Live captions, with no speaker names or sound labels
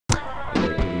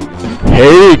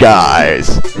Hey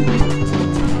guys!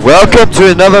 Welcome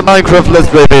to another Minecraft Let's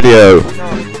Play video.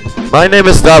 My name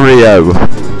is Dario,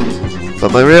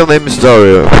 but my real name is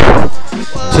Dario.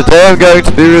 Today I'm going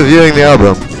to be reviewing the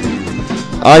album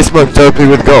I Smoked Dopey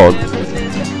with God,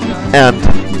 and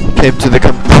came to the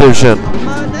conclusion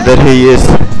that he is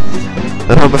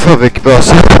a homophobic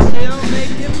boss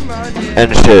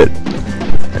and shit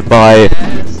by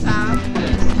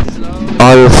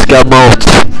I'll scam out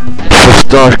for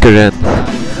Starkeren.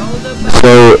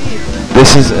 So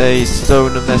this is a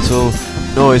stoner metal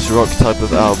noise rock type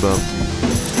of album,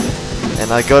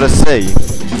 and I gotta say,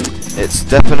 it's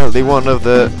definitely one of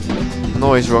the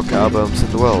noise rock albums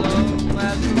in the world.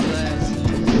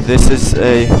 This is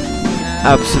a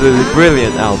absolutely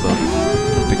brilliant album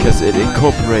because it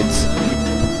incorporates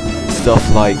stuff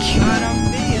like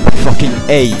fucking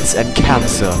AIDS and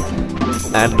cancer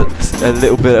and a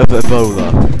little bit of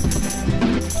Ebola.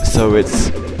 So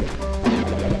it's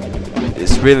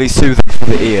really soothing for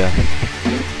the ear,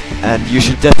 and you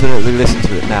should definitely listen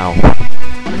to it now.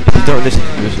 If you don't listen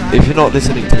to it, if you're not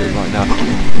listening to it right now, you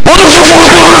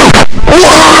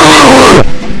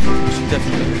should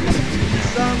definitely listen to it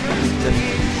now. It's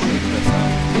definitely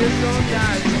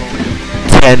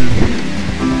 10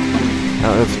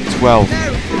 out of 12.